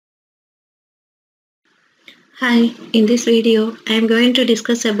Hi, in this video I am going to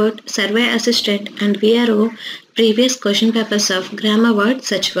discuss about survey assistant and VRO previous question papers of grammar word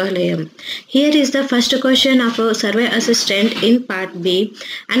Sachivalayam. Here is the first question of a survey assistant in part B,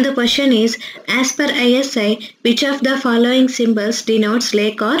 and the question is, as per ISI, which of the following symbols denotes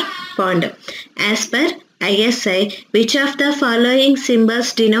lake or pond? As per ISI, which of the following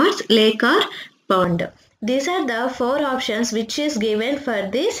symbols denotes lake or pond? These are the four options which is given for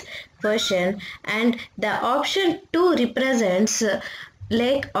this question, and the option 2 represents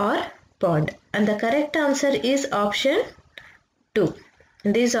lake or pond, and the correct answer is option 2.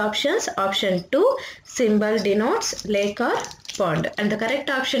 In these options, option 2 symbol denotes lake or pond, and the correct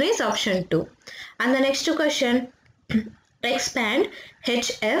option is option 2. And the next question, expand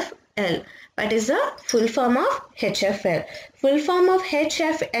HFL. What is the full form of HFL? Full form of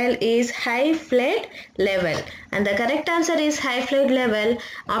HFL is high flood level, and the correct answer is high flood level.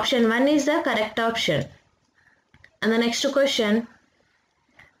 Option 1 is the correct option. And the next question,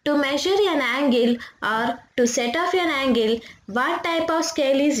 to measure an angle or to set off an angle, what type of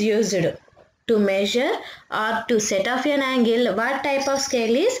scale is used? To measure or to set off an angle, what type of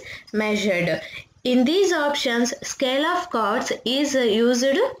scale is measured? In these options, scale of chords is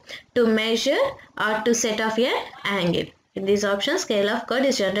used to measure or to set off an angle. In these options, scale of chord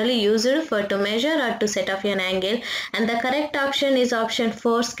is generally used for to measure or to set off an angle, and the correct option is option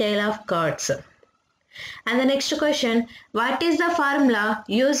 4, scale of chords. And the next question, what is the formula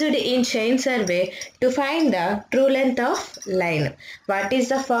used in chain survey to find the true length of line? What is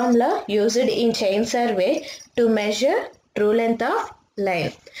the formula used in chain survey to measure true length of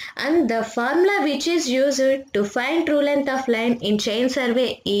line? And the formula which is used to find true length of line in chain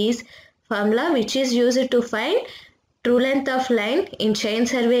survey is formula which is used to find true length of line in chain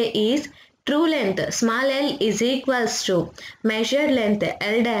survey is true length small l is equals to measured length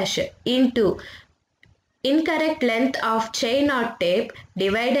L dash into incorrect length of chain or tape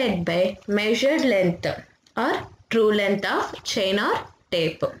divided by measured length or true length of chain or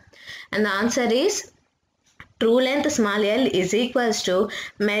tape. And the answer is true length small l is equals to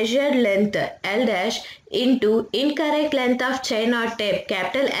measured length L dash into incorrect length of chain or tape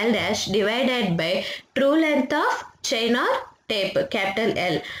capital L dash divided by true length of chain or tape capital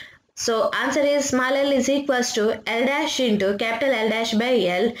L. So answer is small l is equals to L dash into capital L dash by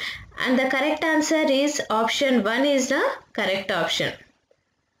L, and the correct answer is option 1 is the correct option.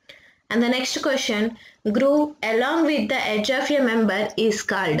 And the next question, groove along with the edge of a member is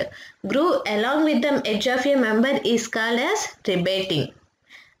called. Groove along with the edge of a member is called as rebating.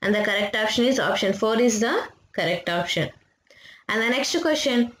 And the correct option is option 4 is the correct option. And the next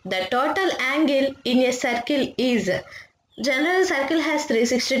question, the total angle in a circle is. General circle has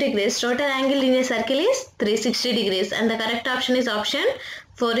 360 degrees. Total angle in a circle is 360 degrees. And the correct option is option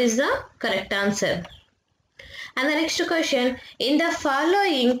 4 is the correct answer. And the next question, in the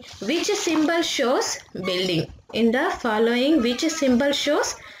following, which symbol shows building? In the following, which symbol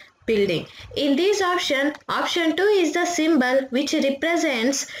shows building? In this option, option 2 is the symbol which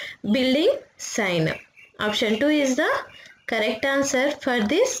represents building sign. Option 2 is the correct answer for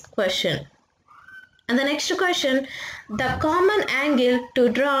this question. And the next question, the common angle to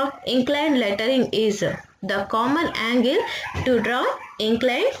draw inclined lettering is. The common angle to draw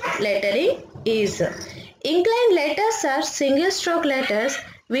inclined lettering is. Inclined letters are single stroke letters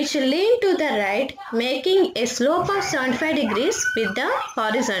which lean to the right, making a slope of 75 degrees with the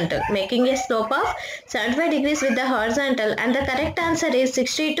horizontal. Making a slope of 75 degrees with the horizontal, and the correct answer is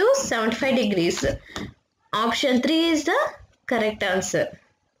 60 to 75 degrees. Option 3 is the correct answer.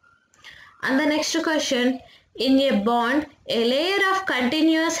 And the next question, in a bond, a layer of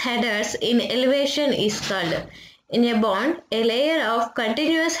continuous headers in elevation is called. In a bond, a layer of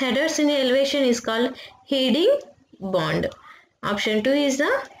continuous headers in elevation is called heading bond. Option 2 is the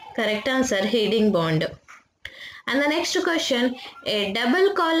correct answer, heading bond. And the next question, a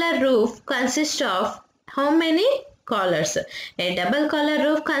double collar roof consists of how many collars? A double collar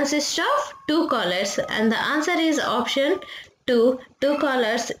roof consists of 2 collars, and the answer is option 2. 2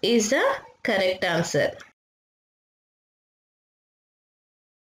 collars is the correct answer.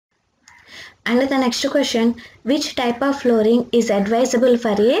 And the next question, which type of flooring is advisable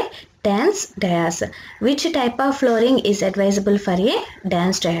for a dance dais? Which type of flooring is advisable for a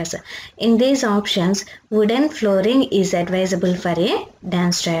dance dais? In these options, wooden flooring is advisable for a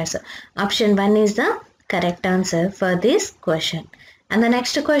dance dais. Option 1 is the correct answer for this question. And the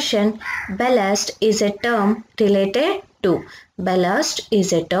next question, ballast is a term related to. Ballast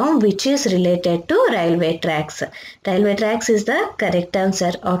is a term which is related to railway tracks. Railway tracks is the correct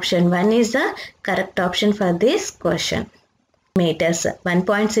answer. Option 1 is the correct option for this question. Meters.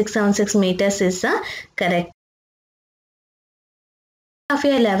 1.676 meters is the correct of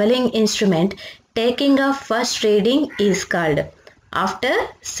a leveling instrument, taking of first reading is called. After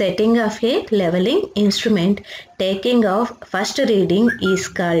setting of a leveling instrument, taking of first reading is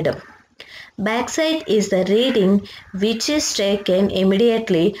called. Backside is the reading which is taken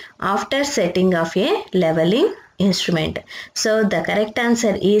immediately after setting of a leveling instrument. So the correct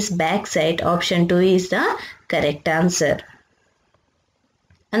answer is backside. Option 2 is the correct answer.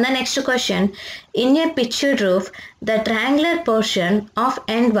 And the next question, in a pitched roof, the triangular portion of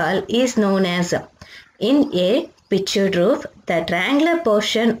end wall is known as. In a pitched roof, the triangular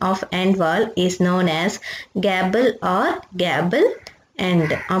portion of end wall is known as gable or gable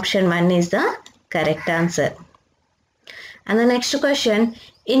end. Option 1 is the correct answer. And the next question,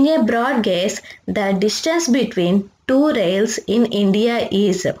 in a broad gauge, the distance between two rails in India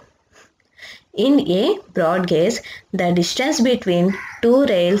is. In a broad gauge, the distance between two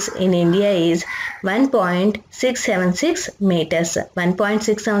rails in India is 1.676 meters.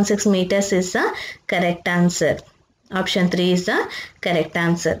 1.676 meters is the correct answer. Option 3 is the correct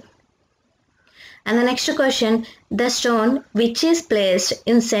answer. And the next question, the stone which is placed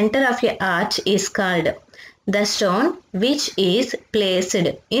in center of a arch is called. The stone which is placed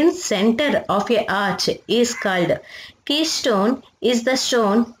in center of a arch is called. Keystone is the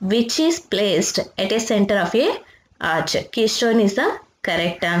stone which is placed at a center of a arch. Keystone is the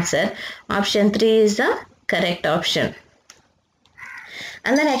correct answer. Option 3 is the correct option.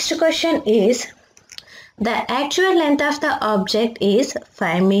 And the next question is, the actual length of the object is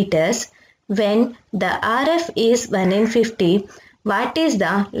 5 meters. When the RF is 1 in 50, what is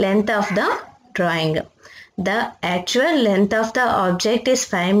the length of the drawing? The actual length of the object is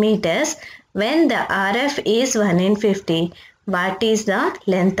 5 meters. When the RF is 1 in 50, what is the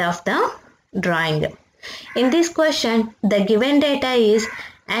length of the drawing? In this question, the given data is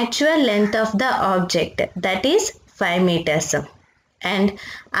actual length of the object, that is 5 meters, and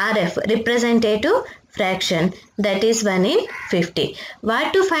RF representative fraction, that is 1 in 50.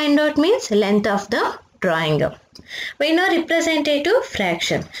 What to find out means length of the drawing. We know representative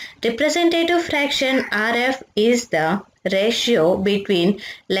fraction. Representative fraction RF is the ratio between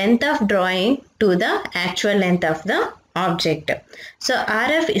length of drawing to the actual length of the object. So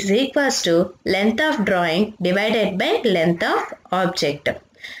RF is equals to length of drawing divided by length of object.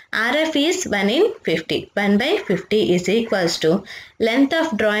 RF is 1 in 50. 1 by 50 is equals to length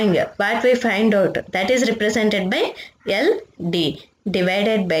of drawing. What we find out, that is represented by LD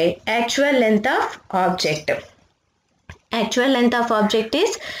divided by actual length of object. Actual length of object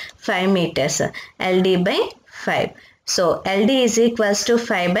is 5 meters. LD by 5. So LD is equals to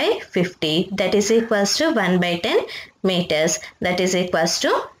 5 by 50, that is equals to 1 by 10 meters, that is equals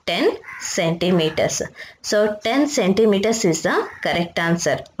to 10 centimeters. So 10 centimeters is the correct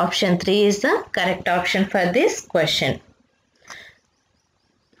answer. Option 3 is the correct option for this question.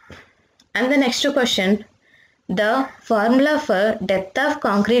 And the next question, the formula for depth of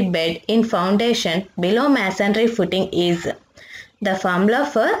concrete bed in foundation below masonry footing is. The formula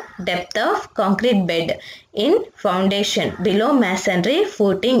for depth of concrete bed in foundation below masonry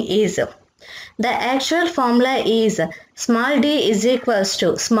footing is. The actual formula is small d is equals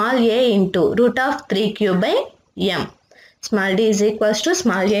to small a into root of 3q by m. Small d is equals to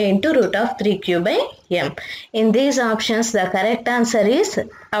small a into root of 3q by m. In these options, the correct answer is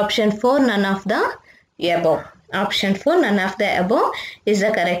option 4, none of the above. Option 4, none of the above is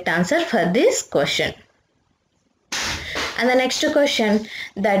the correct answer for this question. And the next question,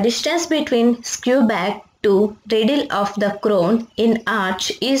 the distance between skew back to riddle of the crown in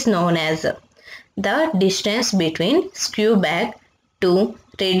arch is known as. The distance between skew back to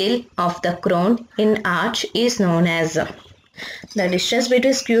riddle of the crown in arch is known as. The distance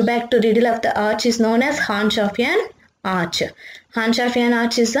between skew back to riddle of the arch is known as haunch of an arch. Haunch of an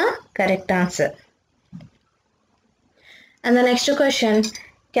arch is the correct answer. And the next question,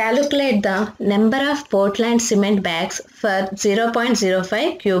 calculate the number of Portland cement bags for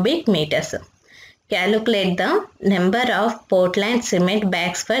 0.05 cubic meters. Calculate the number of Portland cement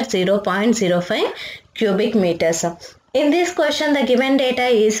bags for 0.05 cubic meters. In this question, the given data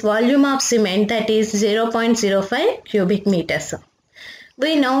is volume of cement, that is 0.05 cubic meters.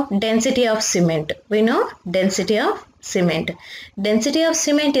 We know density of cement. Density of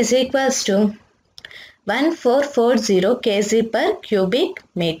cement is equals to 1440 kg per cubic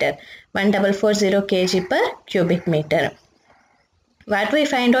meter. 1440 kg per cubic meter. What we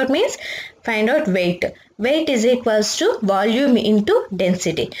find out means, find out weight. Weight is equals to volume into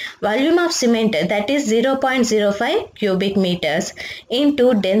density. Volume of cement, that is 0.05 cubic meters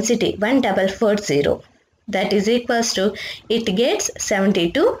into density 1440. That is equals to, it gets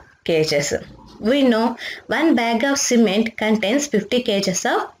 72 kgs. We know one bag of cement contains 50 kgs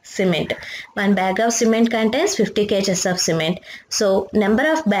of cement. One bag of cement contains 50 kgs of cement. So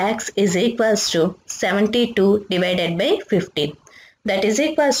number of bags is equals to 72 divided by 50. That is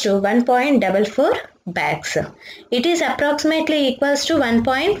equals to 1.44 bags. It is approximately equals to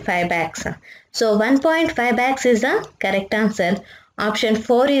 1.5 bags. So 1.5 bags is the correct answer. Option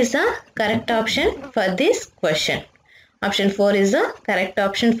 4 is the correct option for this question. Option 4 is the correct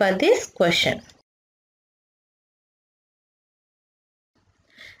option for this question.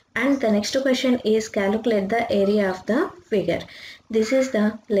 And the next question is calculate the area of the figure. This is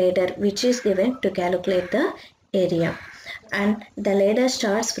the ladder which is given to calculate the area. And the ladder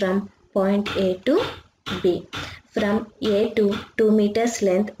starts from point A to B. From A to 2 meters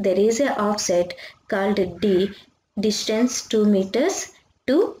length, there is a offset called D, distance 2 meters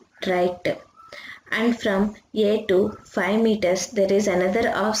to right. And from A to 5 meters, there is another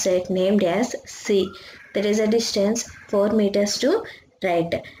offset named as C. There is a distance 4 meters to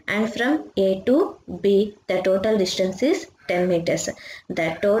right. And from A to B, the total distance is 10 meters.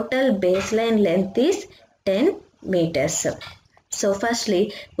 The total baseline length is 10 meters. So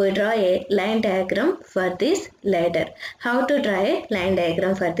firstly, we draw a line diagram for this ladder. How to draw a line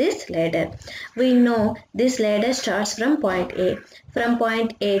diagram for this ladder? We know this ladder starts from point A. From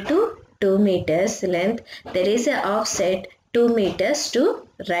point A to 2 meters length, there is a offset 2 meters to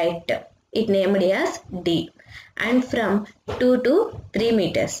right. It named as D. And from 2 to 3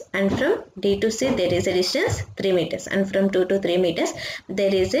 meters. And from D to C, there is a distance 3 meters. And from 2 to 3 meters,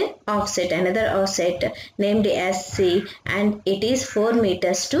 there is a offset, another offset named as C. And it is 4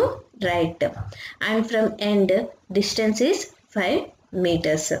 meters to right. And from end, distance is 5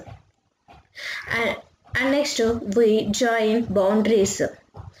 meters. And next, we join boundaries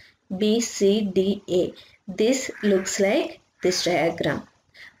B, C, D, A. This looks like this diagram.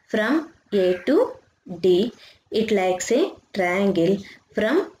 From A to D, it likes a triangle.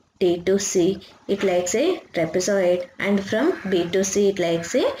 From D to C, it likes a trapezoid. And from B to C, it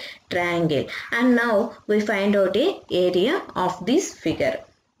likes a triangle. And now we find out a area of this figure.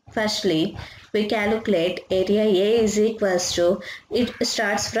 Firstly, we calculate area A is equals to, it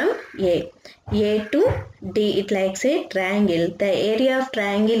starts from A. A to D, it likes a triangle. The area of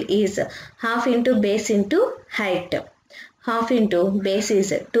triangle is half into base into height. Half into base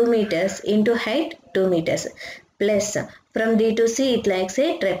is 2 meters into height 2 meters. Plus from D to C, it likes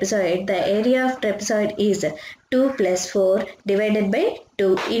a trapezoid. The area of trapezoid is 2 plus 4 divided by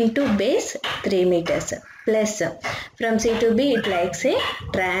 2 into base 3 meters. Plus from C to B, it likes a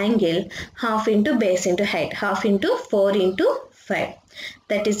triangle. Half into base into height. Half into 4 into 5.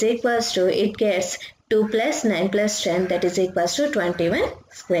 That is equals to, it gets 2 plus 9 plus 10, that is equals to 21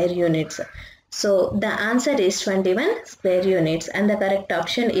 square units. So the answer is 21 square units, and the correct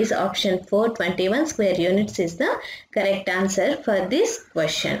option is option 4. 21 square units is the correct answer for this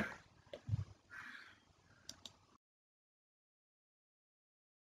question.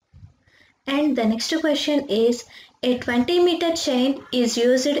 And the next question is, a 20-meter chain is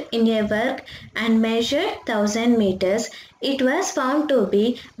used in a work and measured 1000 meters. It was found to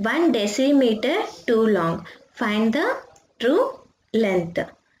be 1 decimeter too long. Find the true length.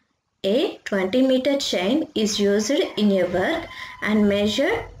 A 20-meter chain is used in a work and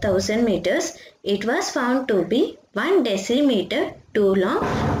measured 1000 meters. It was found to be 1 decimeter too long.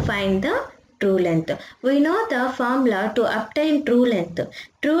 Find the true length. We know the formula to obtain true length.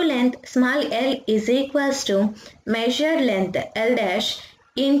 True length, small l, is equals to measured length L dash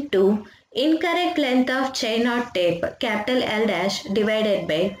into incorrect length of chain or tape capital L dash divided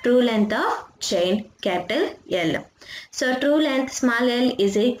by true length of chain capital L. So true length small l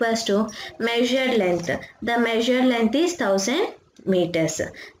is equals to measured length. The measured length is 1000 meters.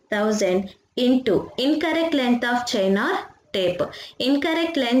 1000 into incorrect length of chain or tape.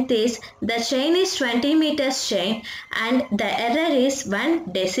 Incorrect length is, the chain is 20 meters chain and the error is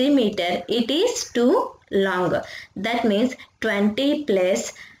 1 decimeter. It is too long. That means 20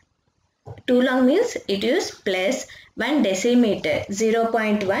 plus too long means it is plus 1 decimeter,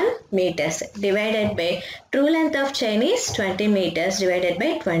 0.1 meters divided by true length of chain is 20 meters divided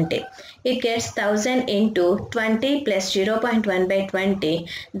by 20. It gets 1000 into 20 plus 0.1 by 20.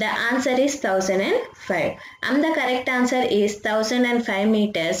 The answer is 1005. And the correct answer is 1005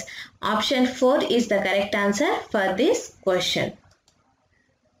 meters. Option 4 is the correct answer for this question.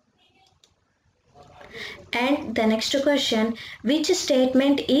 And the next question, which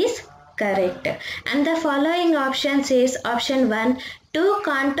statement is correct? And the following options is option 1, two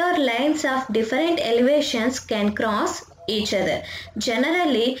contour lines of different elevations can cross each other.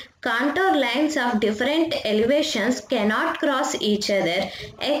 Generally, contour lines of different elevations cannot cross each other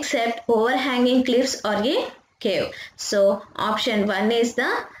except overhanging cliffs or a cave. So, option 1 is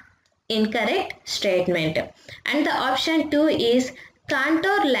the incorrect statement. And the option 2 is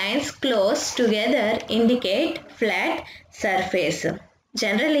contour lines close together indicate flat surface.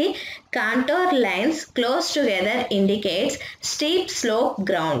 Generally, contour lines close together indicates steep slope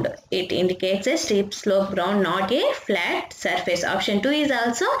ground. It indicates a steep slope ground, not a flat surface. Option 2 is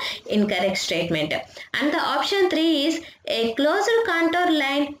also incorrect statement. And the option 3 is a closed contour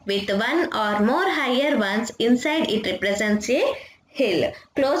line with one or more higher ones inside it represents a hill.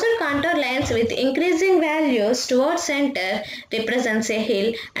 Closed contour lines with increasing values towards center represents a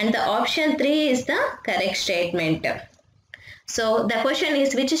hill, and the option 3 is the correct statement. So the question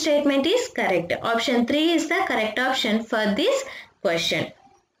is, which statement is correct? Option 3 is the correct option for this question.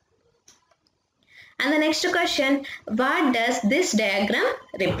 And the next question, what does this diagram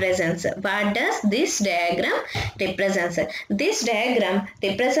represents? What does this diagram represents? This diagram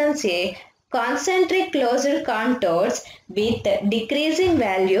represents a concentric closed contours with decreasing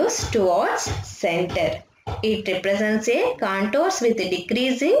values towards center. It represents a contours with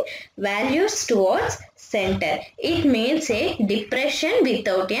decreasing values towards center. It means a depression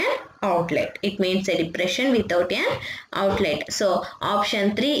without an outlet. It means a depression without an outlet. So,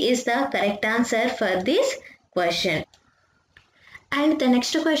 option 3 is the correct answer for this question. And the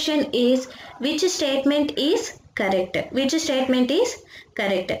next question is, which statement is correct? Which statement is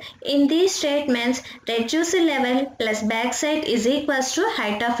correct? In these statements, reduced level plus backside is equals to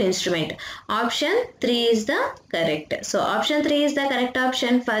height of instrument. Option 3 is the correct. So, option 3 is the correct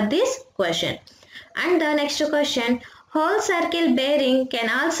option for this question. And the next question, whole circle bearing can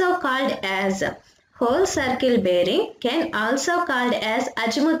also called as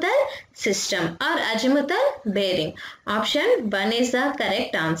azimuthal system or azimuthal bearing. Option 1 is the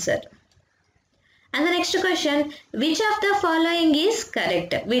correct answer. And the next question, which of the following is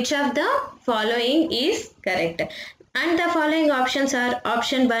correct? Which of the following is correct? And the following options are: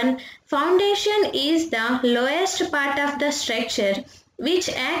 option 1, foundation is the lowest part of the structure which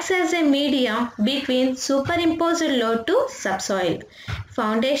acts as a medium between superimposed load to subsoil.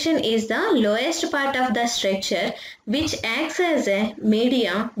 Foundation is the lowest part of the structure which acts as a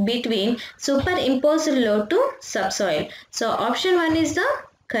medium between superimposed load to subsoil. So, option 1 is the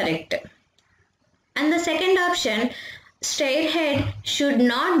correct. And the second option, stairhead should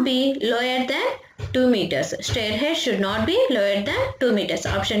not be lower than 2 meters. Stairhead should not be lower than 2 meters.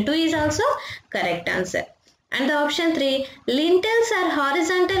 Option 2 is also correct answer. And the option 3, lintels are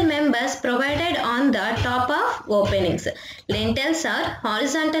horizontal members provided on the top of openings. Lintels are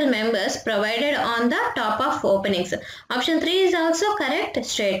horizontal members provided on the top of openings. Option 3 is also correct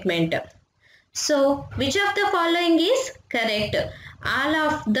statement. So, which of the following is correct? All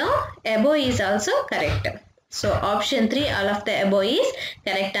of the above is also correct. So, option 3, all of the above is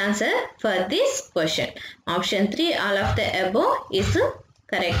correct answer for this question. Option 3, all of the above is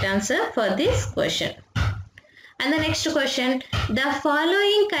correct answer for this question. And the next question, the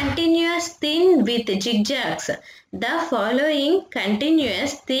following continuous thin with zigzags. The following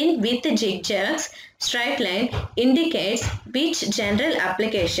continuous thin with zigzags straight line indicates which general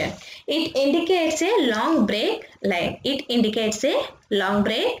application? It indicates a long break line. It indicates a long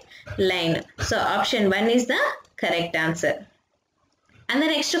break line. So, option 1 is the correct answer. And the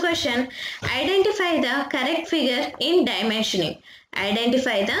next question, identify the correct figure in dimensioning.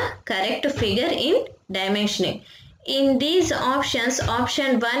 Identify the correct figure in dimensioning. In these options,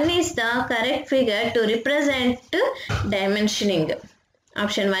 option 1 is the correct figure to represent dimensioning.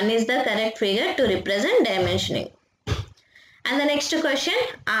 Option 1 is the correct figure to represent dimensioning. And the next question,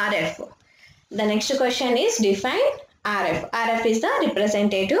 RF. The next question is define RF. RF is the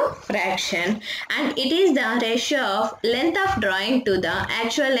representative fraction and it is the ratio of length of drawing to the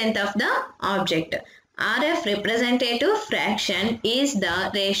actual length of the object. RF representative fraction is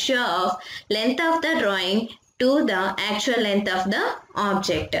the ratio of length of the drawing to the actual length of the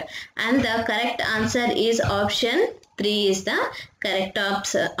object. And the correct answer is option 3 is the correct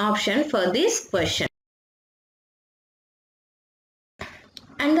option for this question.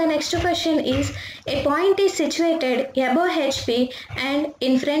 And the next question is, a point is situated above HP and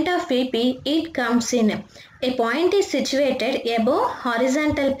in front of VP it comes in. A point is situated above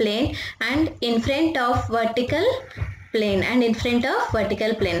horizontal plane and in front of vertical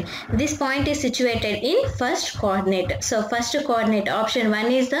plane This point is situated in first coordinate. So, first coordinate, option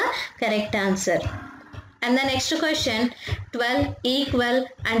 1 is the correct answer. And the next question, 12 equal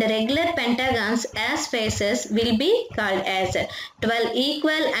and regular pentagons as faces will be called as 12 equal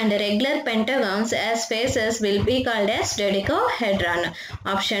and regular pentagons as faces will be called as dodecahedron.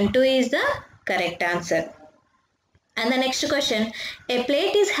 Option 2 is the correct answer. And the next question, a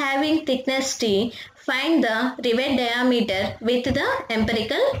plate is having thickness T. Find the rivet diameter with the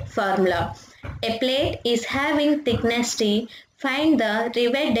empirical formula. A plate is having thickness T. Find the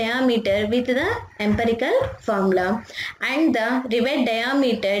rivet diameter with the empirical formula. And the rivet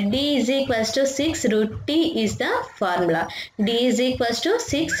diameter D is equals to 6 root T is the formula. D is equals to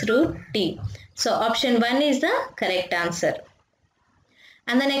 6 root T. So option 1 is the correct answer.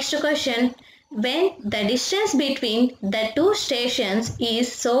 And the next question, when the distance between the two stations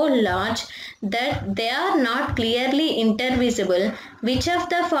is so large that they are not clearly intervisible, which of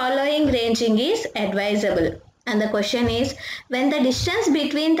the following ranging is advisable? And the question is, when the distance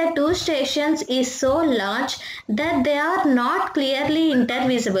between the two stations is so large that they are not clearly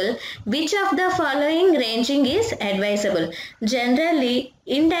intervisible, which of the following ranging is advisable? Generally,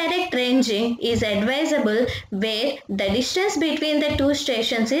 indirect ranging is advisable where the distance between the two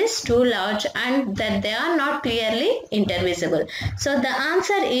stations is too large and that they are not clearly intervisible. So the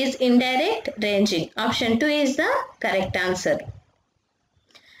answer is indirect ranging. Option 2 is the correct answer.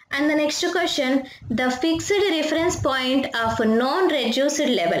 And the next question, the fixed reference point of non-reduced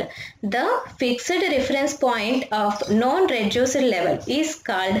level. The fixed reference point of non-reduced level is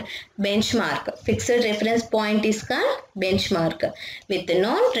called benchmark. Fixed reference point is called benchmark with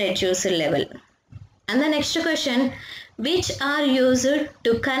non-reduced level. And the next question, which are used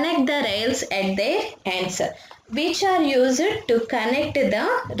to connect the rails at their ends? Which are used to connect the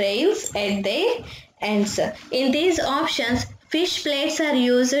rails at their ends? In these options, fish plates are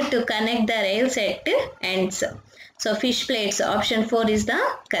used to connect the rails at ends. So fish plates, option 4 is the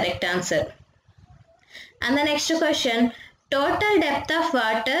correct answer. And the next question, total depth of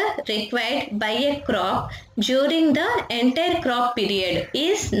water required by a crop during the entire crop period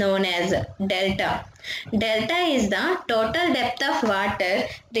is known as delta. Delta is the total depth of water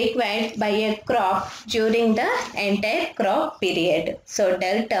required by a crop during the entire crop period. So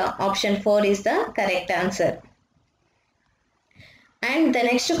delta, option 4 is the correct answer. And the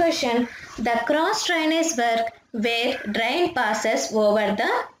next question, the cross drainage work where drain passes over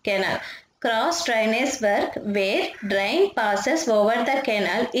the canal. Cross drainage work where drain passes over the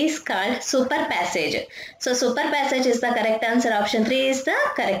canal is called super passage. So super passage is the correct answer. Option 3 is the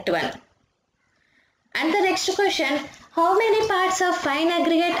correct one. And the next question, how many parts of fine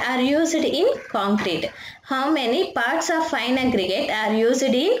aggregate are used in concrete? How many parts of fine aggregate are used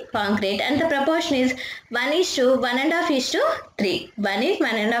in concrete? And the proportion is 1:1.5:3. 1 is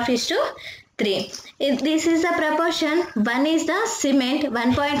 1.5:3. This is the proportion. 1 is the cement,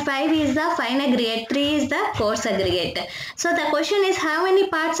 1.5 is the fine aggregate, 3 is the coarse aggregate. So the question is, how many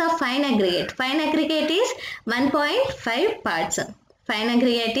parts of fine aggregate? Fine aggregate is 1.5 parts. Fine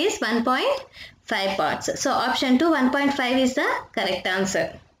aggregate is 1.5 parts. So option 2, 1.5 is the correct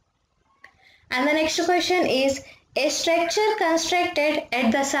answer. And the next question is, a structure constructed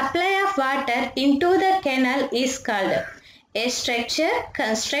at the supply of water into the canal is called. A structure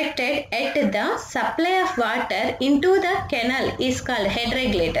constructed at the supply of water into the canal is called head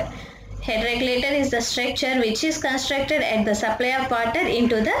regulator. Head regulator is the structure which is constructed at the supply of water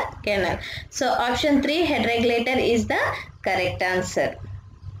into the canal. So option 3, head regulator is the correct answer.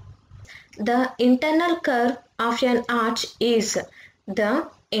 The internal curve of an arch is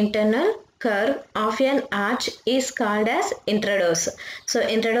called as introdos. So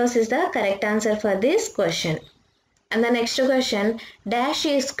introdos is the correct answer for this question. And the next question, dash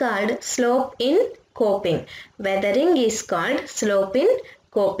is called slope in coping. Weathering is called slope in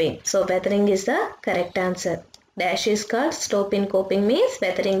coping. So weathering is the correct answer. Dash is called slope in coping means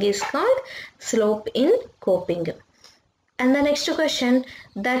weathering is called slope in coping. And the next question,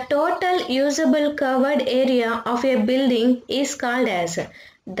 the total usable covered area of a building is called as.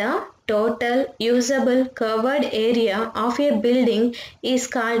 The total usable covered area of a building is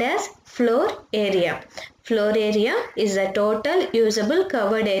called as floor area. Floor area is the total usable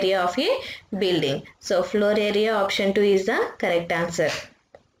covered area of a building. So floor area, option 2 is the correct answer.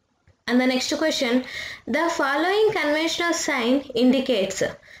 And the next question, the following conventional sign indicates.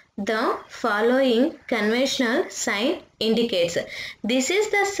 The following conventional sign indicates. This is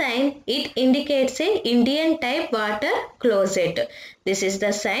the sign. It indicates a Indian type water closet. This is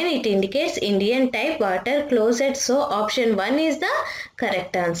the sign. It indicates Indian type water closet. So option 1 is the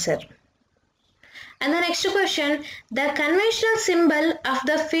correct answer. And the next question, the conventional symbol of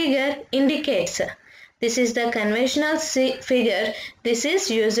the figure indicates. This is the conventional figure. This is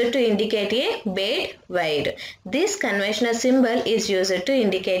used to indicate a bed wire. This conventional symbol is used to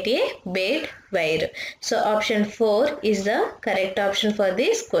indicate a bed wire. So option 4 is the correct option for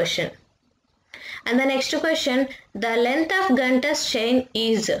this question. And the next question, the length of Gunter's chain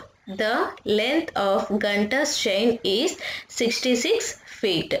is, the length of Gunter's chain is 66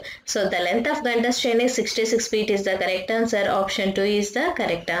 feet. So the length of Gunter's chain is 66 feet is the correct answer. Option 2 is the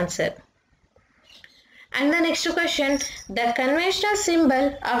correct answer. And the next question, the conventional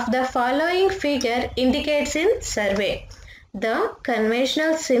symbol of the following figure indicates in survey. The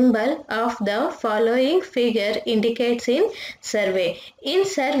conventional symbol of the following figure indicates in survey. In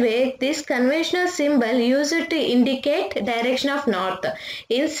survey, this conventional symbol used to indicate direction of north.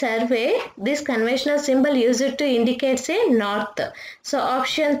 In survey, this conventional symbol used to indicate say north. So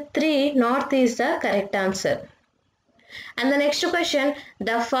option 3, north is the correct answer. And the next question,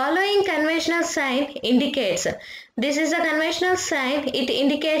 the following conventional sign indicates. This is a conventional sign. It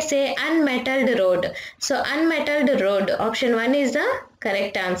indicates a unmetalled road. So unmetalled road. Option 1 is the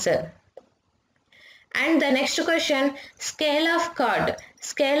correct answer. And the next question, scale of chord.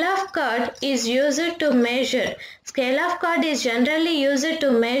 Scale of chord is used to measure. Scale of chord is generally used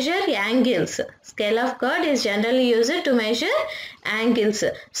to measure angles. Scale of chord is generally used to measure angles.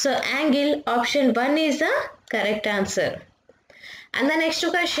 So angle, option 1 is the correct answer. And the next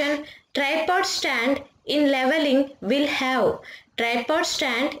question, tripod stand in leveling will have. Tripod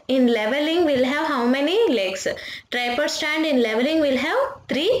stand in leveling will have how many legs? Tripod stand in leveling will have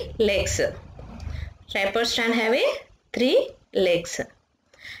 3 legs. Tripod stand have 3 legs.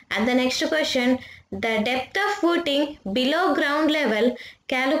 And the next question, the depth of footing below ground level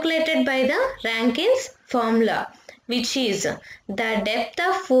calculated by the Rankine's formula, which is the depth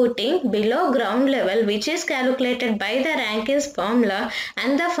of footing below ground level which is calculated by the Rankine's formula,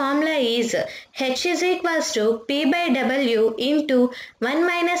 and the formula is H is equals to P by W into 1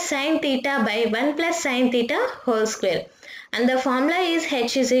 minus sin theta by 1 plus sin theta whole square. And the formula is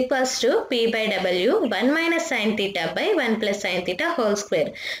H is equals to P by W 1 minus sin theta by 1 plus sin theta whole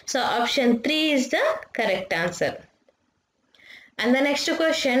square. So option 3 is the correct answer. And the next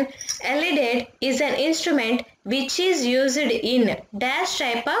question, LED is an instrument which is used in dash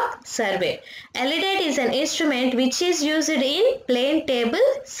type of survey. LED is an instrument which is used in plane table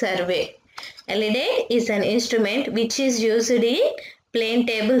survey. LED is an instrument which is used in plane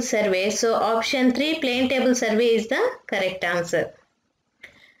table survey. So option 3, plane table survey is the correct answer.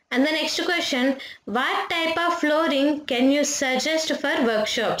 And the next question, what type of flooring can you suggest for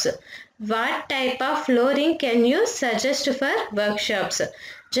workshops? What type of flooring can you suggest for workshops?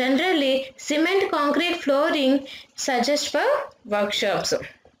 Generally, cement concrete flooring suggest for workshops.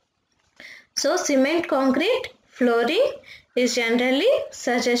 So cement concrete flooring is generally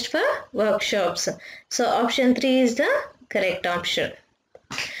suggest for workshops. So option 3 is the correct option.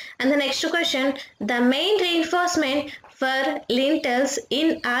 And the next question, the main reinforcement for lintels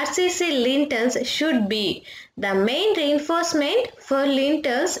in RCC lintels should be. The main reinforcement for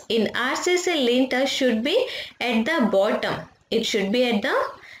lintels in RCC lintels should be at the bottom. It should be at the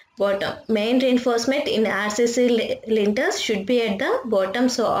bottom. Main reinforcement in RCC lintels should be at the bottom.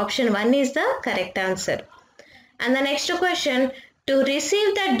 So option 1 is the correct answer. And the next question, to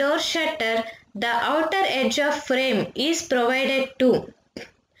receive the door shutter, the outer edge of frame is provided to.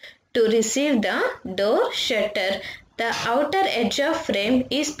 To receive the door shutter, the outer edge of frame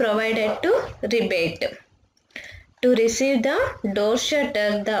is provided to rebate. To receive the door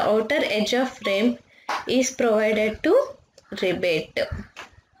shutter, the outer edge of frame is provided to rebate.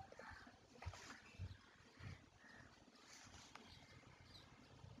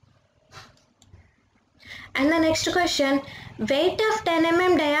 And the next question, weight of 10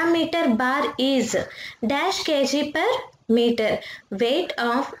 mm diameter bar is dash kg per meter. Weight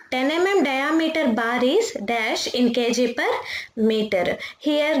of 10 mm diameter bar is dash in kg per meter.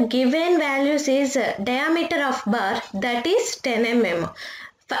 Here given values is diameter of bar, that is 10 mm.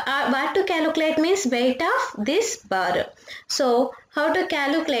 What to calculate means weight of this bar. So how to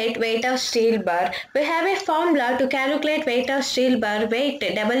calculate weight of steel bar? We have a formula to calculate weight of steel bar. Weight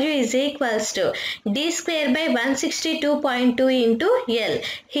W is equals to D square by 162.2 into L.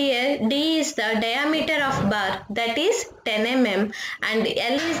 Here D is the diameter of bar, that is 10 mm, and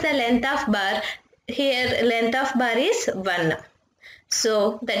L is the length of bar. Here length of bar is 1.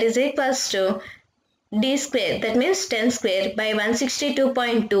 So that is equals to D square, that means 10 square by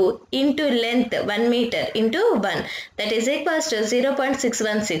 162.2 into length 1 meter into 1, that is equals to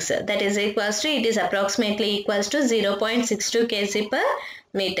 0.616. That is equals to, it is approximately equals to 0.62 kg per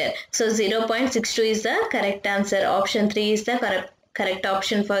meter. So 0.62 is the correct answer. Option 3 is the correct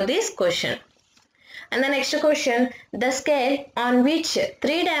option for this question. And the next question, the scale on which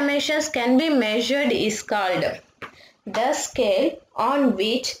 3 dimensions can be measured is called. The scale on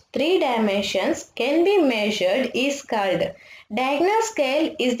which 3 dimensions can be measured is called. Diagonal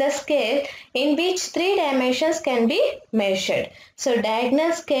scale is the scale in which 3 dimensions can be measured. So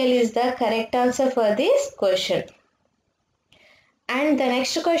diagonal scale is the correct answer for this question. And the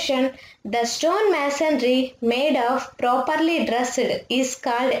next question, the stone masonry made of properly dressed is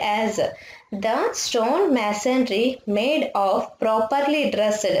called as. The stone masonry made of properly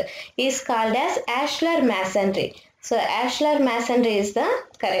dressed is called as ashlar masonry. So ashlar masonry is the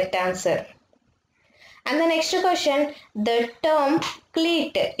correct answer. And the next question, the term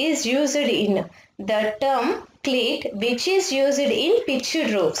cleat is used in. The term cleat which is used in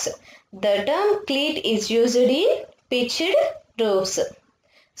pitched roofs. The term cleat is used in pitched roofs.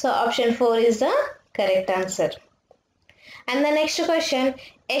 So option 4 is the correct answer. And the next question,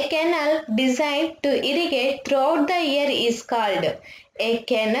 a canal designed to irrigate throughout the year is called. A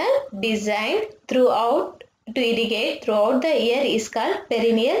canal designed to irrigate throughout the year is called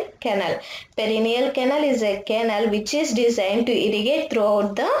perennial canal. Perennial canal is a canal which is designed to irrigate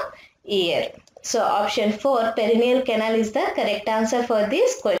throughout the year. So option 4, perennial canal is the correct answer for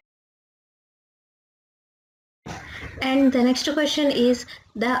this question. And the next question is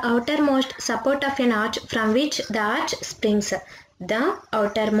the outermost support of an arch from which the arch springs. The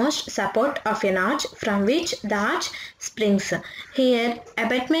outermost support of an arch from which the arch springs. Here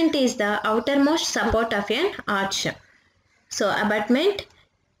abutment is the outermost support of an arch. So abutment,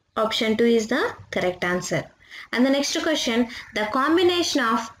 option 2 is the correct answer. And the next question, the combination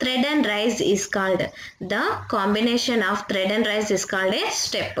of thread and rise is called. The combination of thread and rise is called a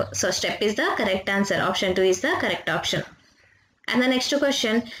step. So step is the correct answer. Option 2 is the correct option. And the next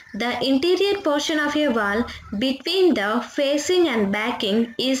question, the interior portion of a wall between the facing and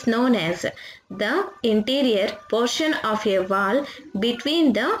backing is known as. The interior portion of a wall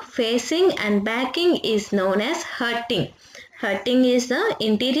between the facing and backing is known as hurting. Hurting is the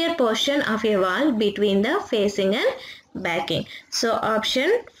interior portion of a wall between the facing and backing. So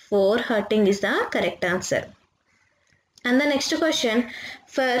option 4, hurting is the correct answer. And the next question,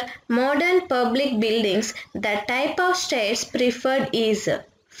 for modern public buildings, the type of stairs preferred is.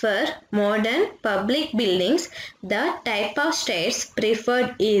 For modern public buildings, the type of stairs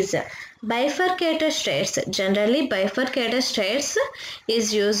preferred is bifurcated stairs. Generally, bifurcated stairs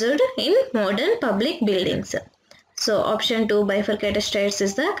is used in modern public buildings. So option 2, bifurcated stairs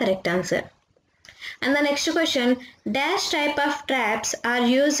is the correct answer. And the next question, dash type of traps are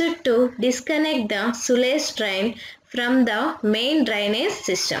used to disconnect the sewage drain from the main drainage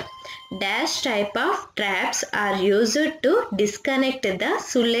system. Dash type of traps are used to disconnect the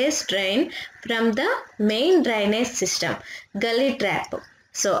sewage drain from the main drainage system. Gully trap.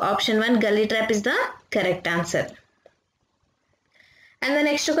 So option 1, gully trap is the correct answer. And the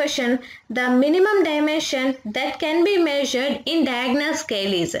next question, the minimum dimension that can be measured in diagonal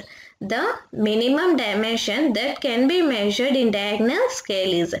scale is. The minimum dimension that can be measured in diagonal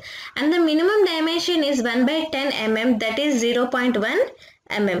scale is. And the minimum dimension is 1 by 10 mm, that is 0.1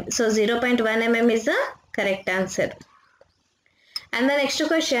 mm. So 0.1 mm is the correct answer. And the next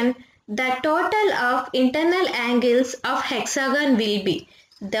question, the total of internal angles of hexagon will be.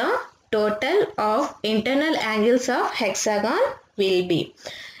 The total of internal angles of hexagon will be.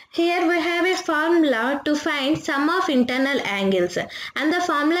 Here we have a formula to find sum of internal angles, and the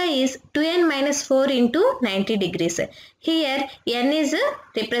formula is 2n minus 4 into 90 degrees. Here n is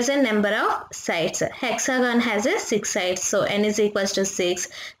represent number of sides. Hexagon has 6 sides, so n is equals to 6.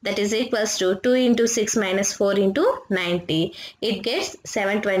 That is equals to 2 into 6 minus 4 into 90. It gets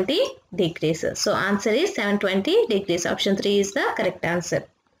 720 degrees. So answer is 720 degrees. Option 3 is the correct answer.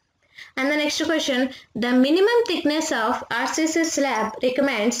 And the next question, the minimum thickness of RCC slab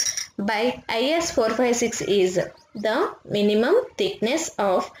recommended by IS 456 is. The minimum thickness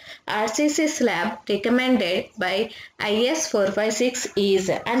of RCC slab recommended by IS 456 is.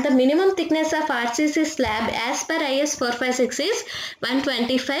 And the minimum thickness of RCC slab as per IS 456 is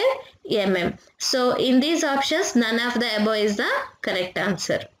 125 mm. So in these options, none of the above is the correct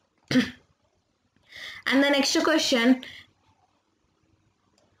answer. And the next question,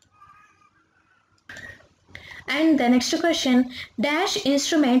 and the next question, dash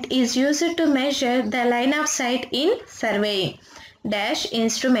instrument is used to measure the line of sight in surveying. Dash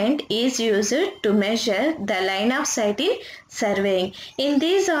instrument is used to measure the line of sight in surveying. In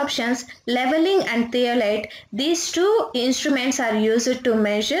these options, leveling and theolite, these two instruments are used to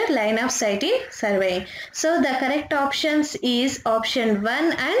measure line of sight in surveying. So the correct options is option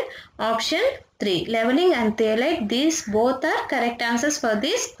 1 and option 3. Leveling and theolite, these both are correct answers for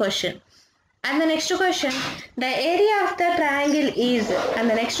this question. And the next question, the area of the triangle is, and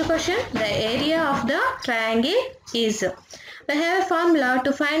the next question, the area of the triangle is. We have a formula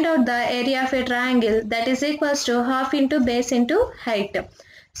to find out the area of a triangle, that is equals to half into base into height.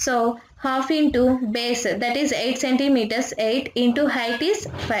 So half into base, that is 8 centimeters, 8 into height is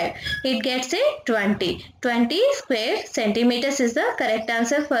 5. It gets a 20. 20 square centimeters is the correct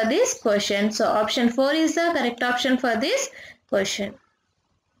answer for this question. So option 4 is the correct option for this question.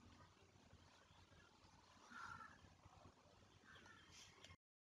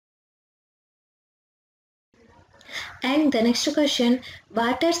 And the next question,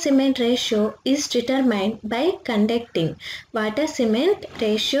 water cement ratio is determined by conducting. Water cement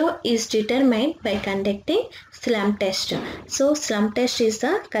ratio is determined by conducting slump test. So slump test is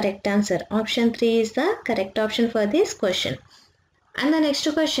the correct answer. Option 3 is the correct option for this question. And the next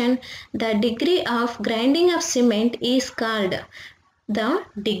question, the degree of grinding of cement is called. The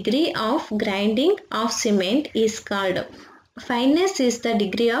degree of grinding of cement is called. Fineness is the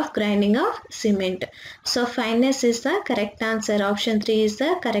degree of grinding of cement. So fineness is the correct answer. Option 3 is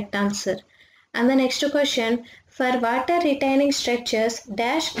the correct answer. And the next question, for water retaining structures,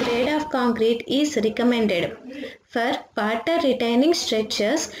 dash grade of concrete is recommended. For water retaining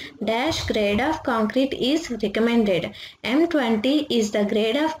structures, dash grade of concrete is recommended. M20 is the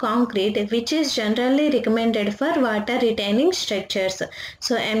grade of concrete which is generally recommended for water retaining structures.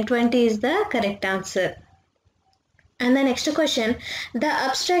 So M20 is the correct answer. And the next question, the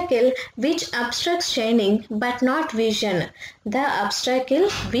obstacle which obstructs chaining but not vision. The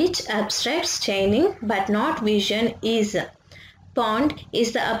obstacle which obstructs chaining but not vision is. Pond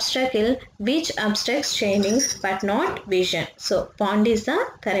is the obstacle which obstructs chaining but not vision. So pond is the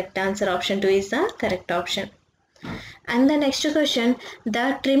correct answer. Option 2 is the correct option. And the next question,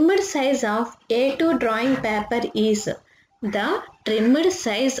 the trimmed size of A2 drawing paper is. The trimmed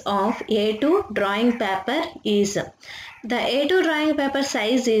size of A2 drawing paper is. The A2 drawing paper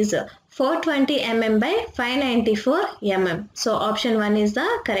size is 420 mm by 594 mm. So option 1 is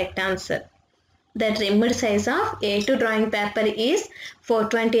the correct answer. The trimmed size of A2 drawing paper is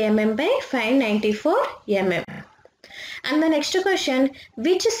 420 mm by 594 mm. And the next question,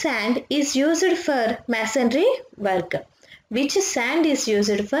 which sand is used for masonry work? Which sand is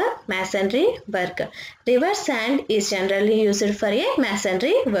used for masonry work? River sand is generally used for a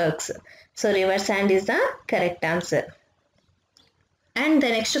masonry works. So river sand is the correct answer. And the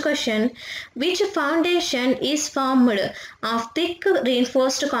next question, which foundation is formed of thick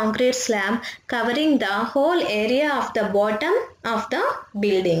reinforced concrete slab covering the whole area of the bottom of the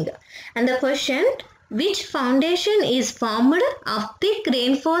building? And the question, which foundation is formed of thick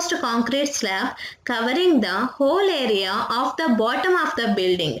reinforced concrete slab covering the whole area of the bottom of the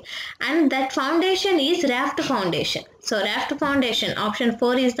building? And that foundation is raft foundation. So raft foundation, option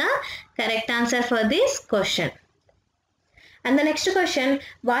 4 is the correct answer for this question. And the next question,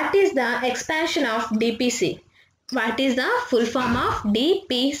 what is the expansion of DPC? What is the full form of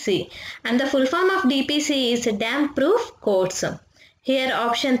DPC? And the full form of DPC is damp proof coats. Here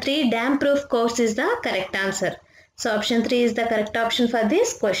option 3, damp proof coats is the correct answer. So option 3 is the correct option for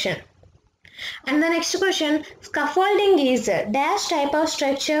this question. And the next question, scaffolding is a dash type of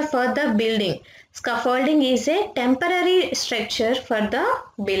structure for the building. Scaffolding is a temporary structure for the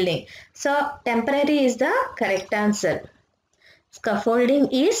building. So temporary is the correct answer.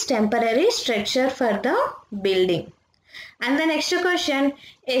 Scaffolding is temporary structure for the building. And the next question,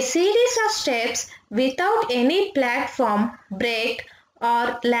 a series of steps without any platform, break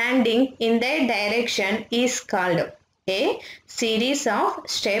or landing in their direction is called. A series of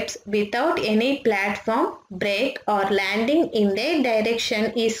steps without any platform, break or landing in their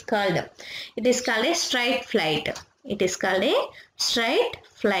direction is called. It is called a straight flight. It is called a straight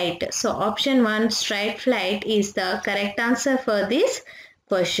flight. So option 1, straight flight is the correct answer for this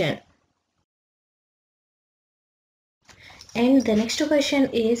question. And the next question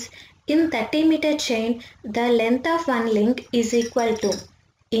is, in 30-meter chain, the length of one link is equal to.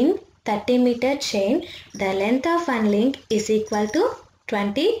 In 30-meter chain, the length of one link is equal to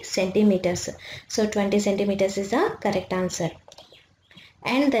 20 centimeters. So 20 centimeters is the correct answer.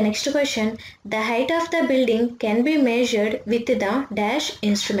 And the next question, the height of the building can be measured with the dash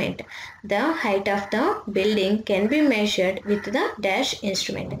instrument. The height of the building can be measured with the dash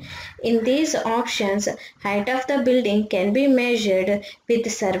instrument. In these options, height of the building can be measured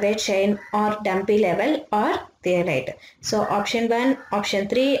with survey chain or dumpy level or theodolite. So option 1, option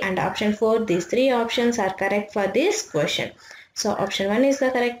 3 and option 4, these three options are correct for this question. So option 1 is the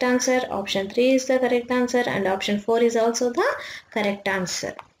correct answer, option 3 is the correct answer and option 4 is also the correct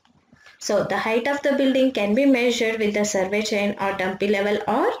answer. So the height of the building can be measured with the survey chain or dumpy level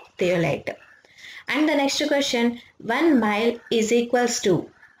or theodolite. And the next question, 1 mile is equals to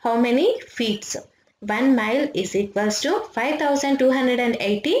how many feet? 1 mile is equals to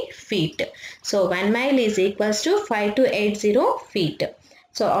 5280 feet. So 1 mile is equals to 5280 feet.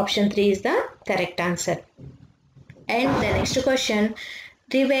 So option 3 is the correct answer. And the next question,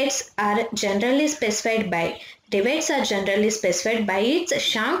 rivets are generally specified by its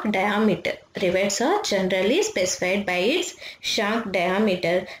shank diameter. Rivets are generally specified by its shank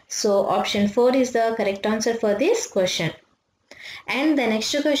diameter. So option 4 is the correct answer for this question. And the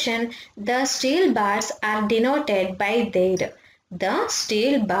next question, the steel bars are denoted by their diameters. The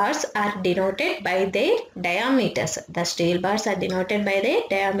steel bars are denoted by their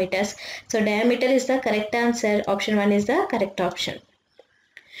diameters. So diameter is the correct answer. Option 1 is the correct option.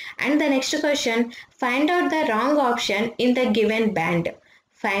 And the next question, find out the wrong option in the given band.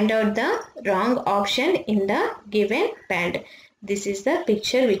 Find out the wrong option in the given band. This is the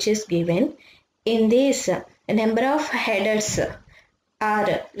picture which is given. In this, number of headers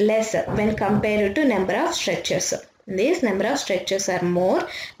are less when compared to number of structures. This number of structures are more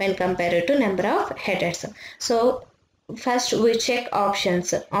when compared to number of headers. So first we check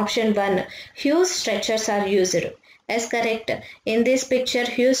options. Option 1, huge structures are used. Yes, correct. In this picture,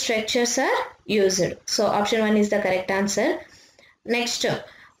 huge structures are used. So option 1 is the correct answer. Next,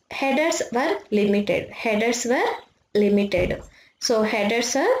 headers were limited. So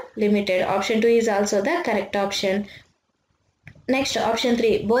headers are limited. Option 2 is also the correct option. Next, option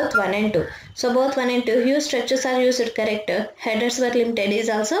 3, both 1 and 2. So both 1 and 2, huge structures are used, correct. Headers were limited is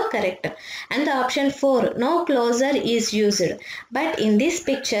also correct. And the option 4, no closure is used. But in these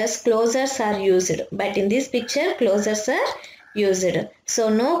pictures, closures are used. So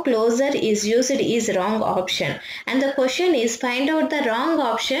no closure is used is wrong option. And the question is, find out the wrong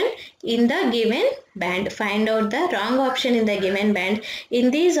option in the given band.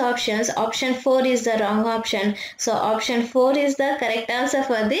 In these options, option 4 is the wrong option. So option 4 is the correct answer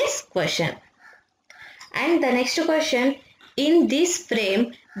for this question. And the next question, in this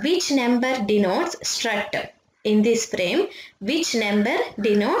frame, which number denotes strut?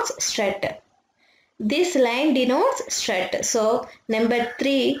 This line denotes strut. So number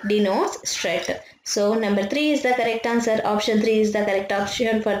 3 denotes strut. So number 3 is the correct answer. Option 3 is the correct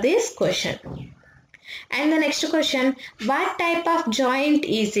option for this question. And the next question, what type of joint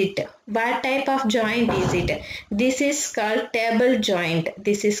is it? This is called table joint.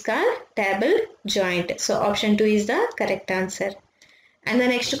 So option 2 is the correct answer. And the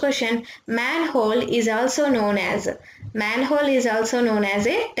next question, manhole is also known as a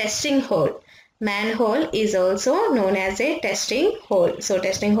testing hole. So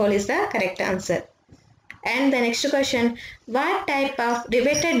testing hole is the correct answer. And the next question, what type of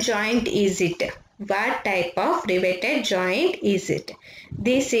riveted joint is it?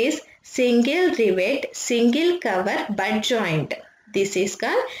 This is single rivet, single cover butt joint. This is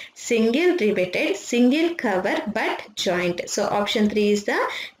called single riveted, single cover butt joint. So option 3 is the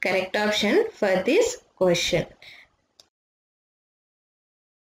correct option for this question.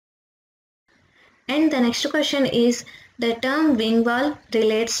 And the next question is, the term wing wall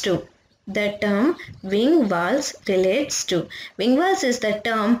relates to. Wing walls is the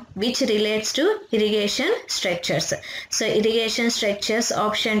term which relates to irrigation structures. So irrigation structures,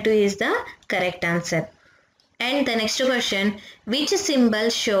 option 2 is the correct answer. And the next question, which symbol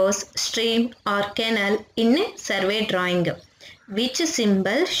shows stream or canal in a survey drawing? This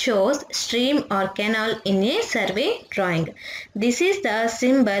is the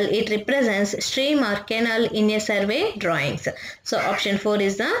symbol, it represents stream or canal in a survey drawings. So option 4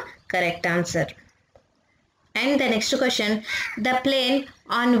 is the correct answer. And the next question, the plane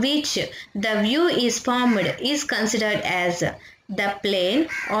on which the view is formed is considered as a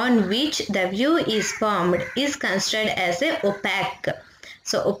opaque.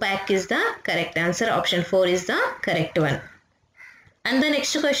 So opaque is the correct answer. Option 4 is the correct one. And the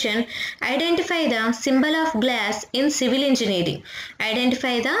next question, identify the symbol of glass in civil engineering.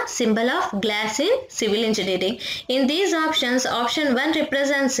 In these options, option 1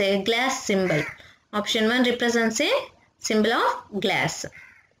 represents a glass symbol. Option 1 represents a symbol of glass.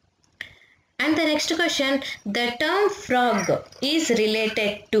 And the next question, the term frog is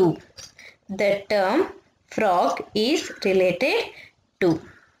related to. The term frog is related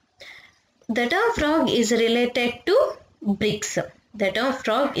to bricks.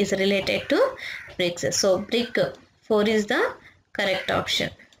 So brick 4 is the correct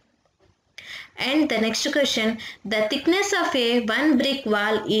option. And the next question, the thickness of a one brick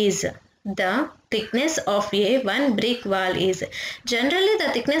wall is. Generally the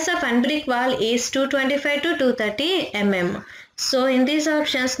thickness of one brick wall is 225 to 230 mm. So in these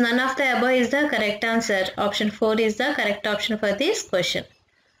options, none of the above is the correct answer. Option 4 is the correct option for this question.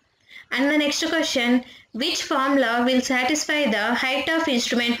 And the next question, which formula will satisfy the height of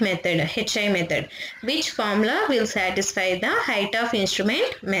instrument method, HI method? Which formula will satisfy the height of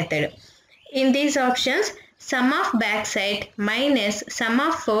instrument method? In these options, sum of backside minus sum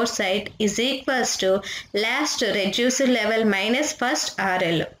of foresight is equals to last reduced level minus first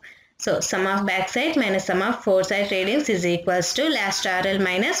RL. So sum of backside minus sum of foresight readings is equals to last RL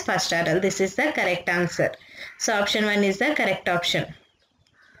minus first RL. This is the correct answer. So option 1 is the correct option.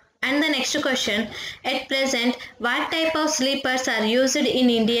 And the next question, at present, what type of sleepers are used in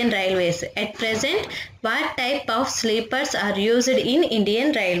Indian Railways? At present, what type of sleepers are used in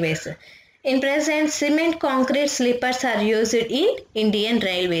Indian Railways? In present, cement concrete sleepers are used in Indian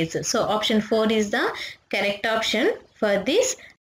Railways. So option 4 is the correct option for this.